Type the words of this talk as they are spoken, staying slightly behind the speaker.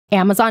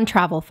Amazon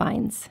Travel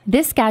Finds.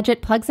 This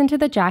gadget plugs into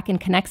the jack and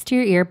connects to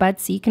your earbuds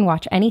so you can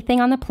watch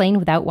anything on the plane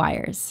without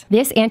wires.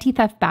 This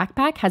anti-theft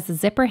backpack has a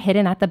zipper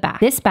hidden at the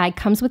back. This bag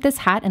comes with this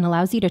hat and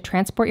allows you to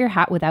transport your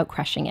hat without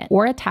crushing it,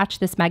 or attach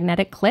this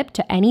magnetic clip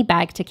to any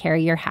bag to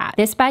carry your hat.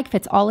 This bag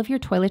fits all of your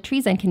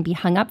toiletries and can be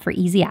hung up for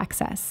easy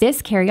access.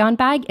 This carry-on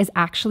bag is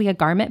actually a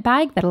garment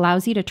bag that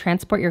allows you to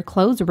transport your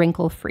clothes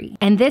wrinkle-free.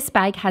 And this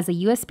bag has a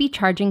USB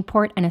charging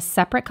port and a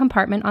separate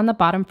compartment on the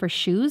bottom for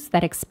shoes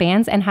that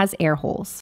expands and has air holes.